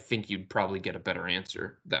plan, I think you'd probably get a better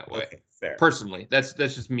answer that way. Okay, fair. Personally, that's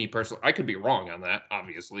just me personally. I could be wrong on that,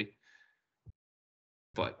 obviously.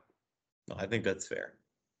 But no, I think that's fair.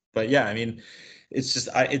 But yeah, I mean, it's just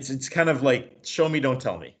it's kind of show me, don't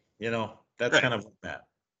tell me. That's right. Kind of that.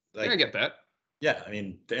 Like, I get that. Yeah, I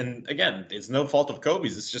mean, and again, it's no fault of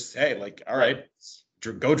Kobe's. It's just, hey, like, all right,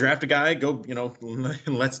 go draft a guy, go,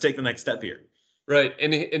 let's take the next step here. Right.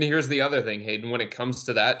 And here's the other thing, Hayden, when it comes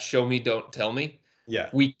to that, show me, don't tell me. Yeah.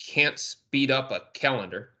 We can't speed up a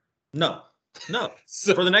calendar. No.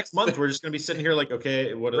 So, for the next month, we're just going to be sitting here like,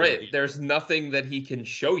 okay, what? Right. There's nothing that he can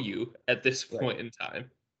show you at this point in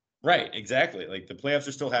time. Right. Exactly. Like the playoffs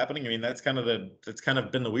are still happening. I mean, that's kind of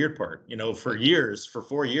been the weird part, for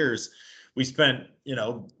 4 years, we spent,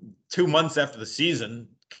 2 months after the season,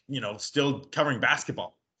 still covering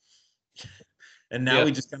basketball. And now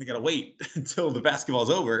we just kind of got to wait until the basketball's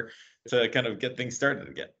over to kind of get things started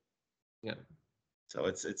again. Yeah. So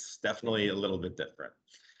it's definitely a little bit different.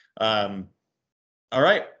 All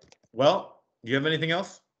right. Well, do you have anything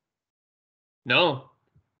else? No,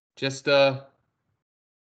 just, that's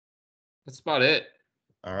about it.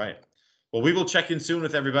 All right. Well, we will check in soon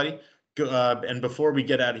with everybody. And before we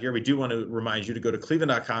get out of here, we do want to remind you to go to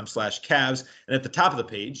cleveland.com/Cavs. And at the top of the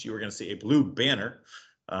page, you are going to see a blue banner.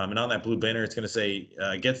 And on that blue banner, it's going to say,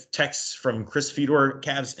 get texts from Chris Fedor,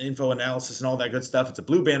 Cavs info analysis and all that good stuff. It's a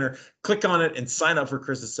blue banner. Click on it and sign up for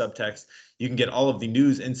Chris's subtext. You can get all of the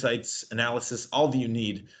news, insights, analysis, all that you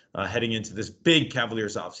need heading into this big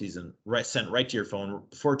Cavaliers offseason, sent right to your phone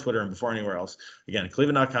before Twitter and before anywhere else. Again,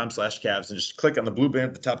 cleveland.com/Cavs, and just click on the blue banner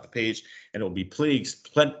at the top of the page, and it will be pretty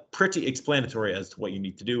explanatory as to what you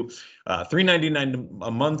need to do. $3.99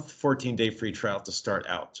 a month, 14-day free trial to start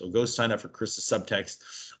out. So go sign up for Chris's subtext.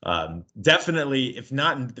 Definitely, if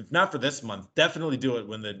not for this month, definitely do it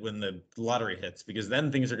when the lottery hits, because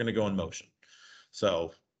then things are going to go in motion.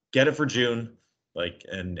 So get it for June,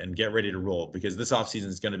 and get ready to roll, because this offseason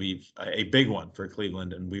is going to be a big one for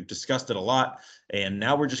Cleveland, and we've discussed it a lot. And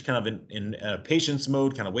now we're just kind of in patience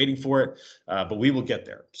mode, kind of waiting for it, but we will get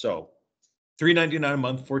there. So $3.99 a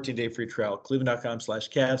month, 14-day free trial,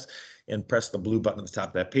 cleveland.com/Cavs, and press the blue button at the top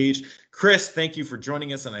of that page. Chris, thank you for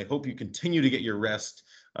joining us, and I hope you continue to get your rest.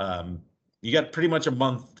 You got pretty much a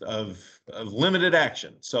month of limited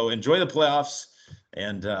action, so enjoy the playoffs.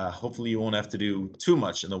 And hopefully you won't have to do too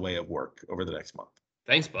much in the way of work over the next month.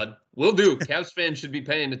 Thanks, bud. Will do. Cavs fans should be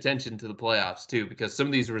paying attention to the playoffs, too, because some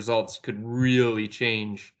of these results could really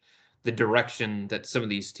change the direction that some of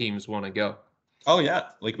these teams want to go. Oh,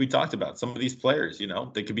 yeah. Like we talked about, some of these players,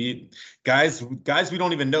 they could be guys we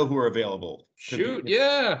don't even know who are available.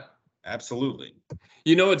 Yeah. Absolutely.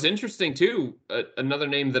 It's interesting, too. Another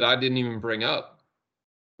name that I didn't even bring up.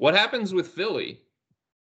 What happens with Philly?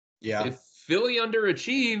 Yeah. If Philly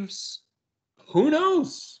underachieves, who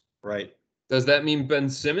knows? Right. Does that mean Ben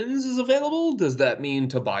Simmons is available? Does that mean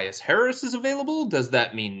Tobias Harris is available? Does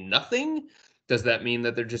that mean nothing? Does that mean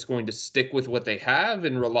that they're just going to stick with what they have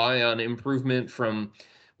and rely on improvement from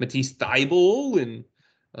Matisse Thybulle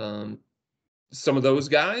and some of those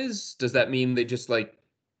guys? Does that mean they just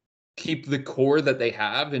keep the core that they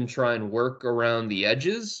have and try and work around the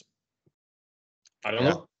edges? I don't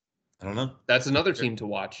know. That's another team to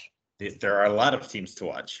watch. There are a lot of teams to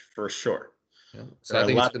watch, for sure. Yeah. So I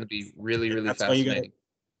think it's going to be really, really fascinating.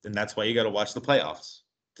 And that's why you got to watch the playoffs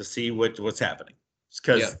to see what's happening.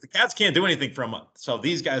 Because the Cavs can't do anything for a month. So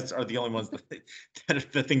these guys are the only ones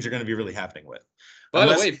that things are going to be really happening with. By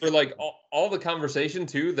the way, for all the conversation,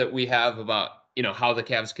 too, that we have about, how the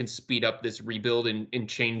Cavs can speed up this rebuild and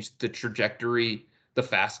change the trajectory the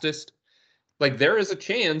fastest, there is a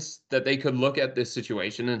chance that they could look at this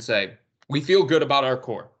situation and say, we feel good about our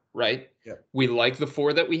core. Right? Yep. We like the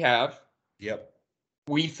four that we have. Yep.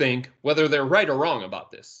 We think, whether they're right or wrong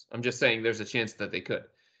about this, I'm just saying there's a chance that they could.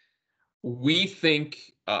 We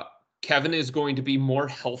think Kevin is going to be more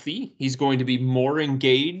healthy. He's going to be more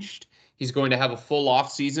engaged. He's going to have a full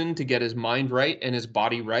off season to get his mind right and his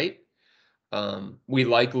body right. We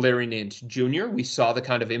like Larry Nance Jr. We saw the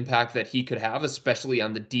kind of impact that he could have, especially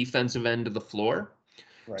on the defensive end of the floor.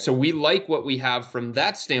 Right. So we like what we have from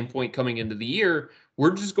that standpoint coming into the year.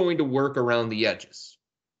 We're just going to work around the edges.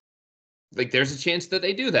 There's a chance that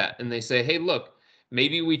they do that. And they say, hey, look,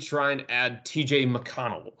 maybe we try and add TJ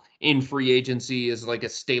McConnell in free agency as a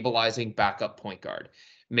stabilizing backup point guard.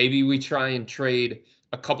 Maybe we try and trade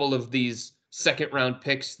a couple of these second round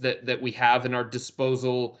picks that we have in our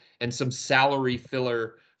disposal and some salary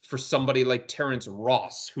filler for somebody like Terrence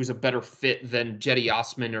Ross, who's a better fit than Jetty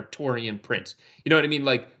Osman or Taurean Prince. You know what I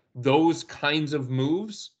mean? Those kinds of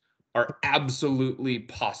moves are absolutely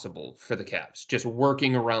possible for the Cavs, just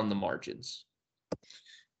working around the margins.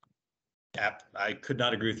 Yeah, I could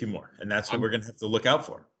not agree with you more. And that's what we're going to have to look out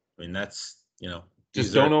for. I mean, that's,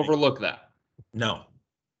 just don't overlook that. No,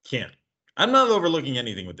 can't. I'm not overlooking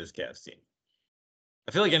anything with this Cavs team.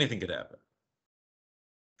 I feel like anything could happen.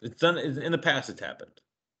 It's done in the past. It's happened.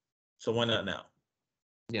 So why not now?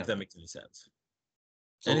 Yeah. If that makes any sense.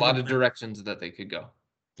 So a lot of directions that they could go.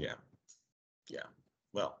 Yeah. Yeah.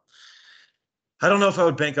 Well, I don't know if I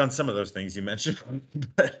would bank on some of those things you mentioned,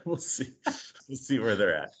 but we'll see. We'll see where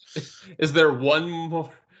they're at. Is there one more?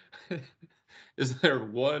 Is there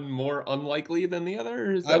one more unlikely than the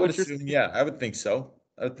other? Is that I would assume, yeah, I would think so.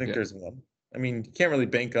 I would think there's one. I mean, you can't really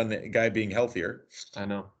bank on the guy being healthier. I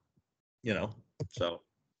know. So,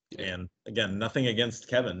 and again, nothing against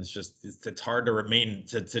Kevin. It's just, it's hard to remain,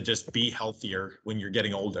 to just be healthier when you're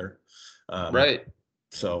getting older. Right.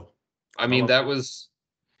 So, I mean,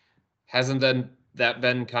 hasn't that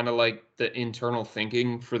been kind of like the internal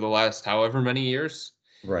thinking for the last however many years?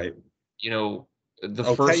 Right.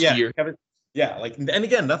 The first year. Kevin, and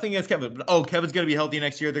again, nothing against Kevin. But, Kevin's going to be healthy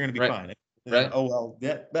next year. They're going to be fine. Right. Oh, well,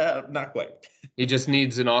 yeah, not quite. He just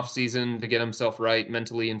needs an off season to get himself right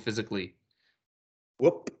mentally and physically.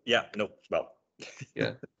 Whoop. Yeah. No. Well.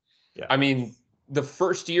 Yeah. Yeah. I mean, the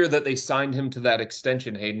first year that they signed him to that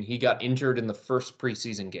extension, Hayden, he got injured in the first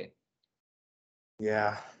preseason game.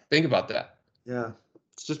 Yeah. Think about that. Yeah.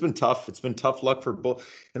 It's just been tough. It's been tough luck for both.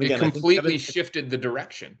 And again, it completely shifted the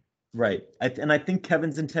direction. Right. I think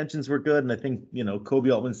Kevin's intentions were good. And I think, Kobe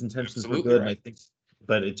Altman's intentions were good. Right. And I think,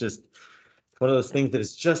 but it just, one of those things that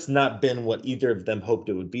it's just not been what either of them hoped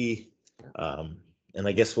it would be. And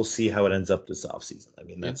I guess we'll see how it ends up this offseason. I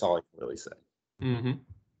mean, that's all I can really say. Mm-hmm.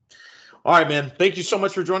 All right, man. Thank you so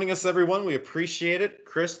much for joining us, everyone. We appreciate it.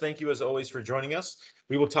 Chris, thank you as always for joining us.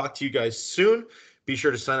 We will talk to you guys soon. Be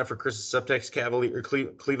sure to sign up for Chris's Subtext Cavalier,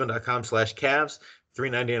 Cleveland.com/Cavs.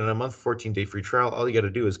 $3.99 a month, 14-day free trial. All you got to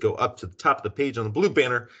do is go up to the top of the page on the blue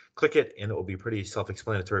banner, click it, and it will be pretty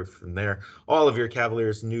self-explanatory from there. All of your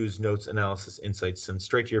Cavaliers news, notes, analysis, insights sent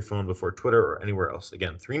straight to your phone before Twitter or anywhere else.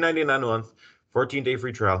 Again, $3.99 a month, 14-day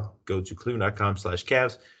free trial. Go to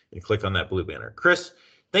Cleveland.com/Cavs and click on that blue banner. Chris,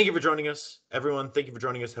 thank you for joining us. Everyone, thank you for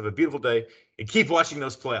joining us. Have a beautiful day and keep watching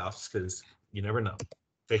those playoffs because you never know.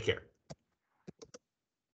 Take care.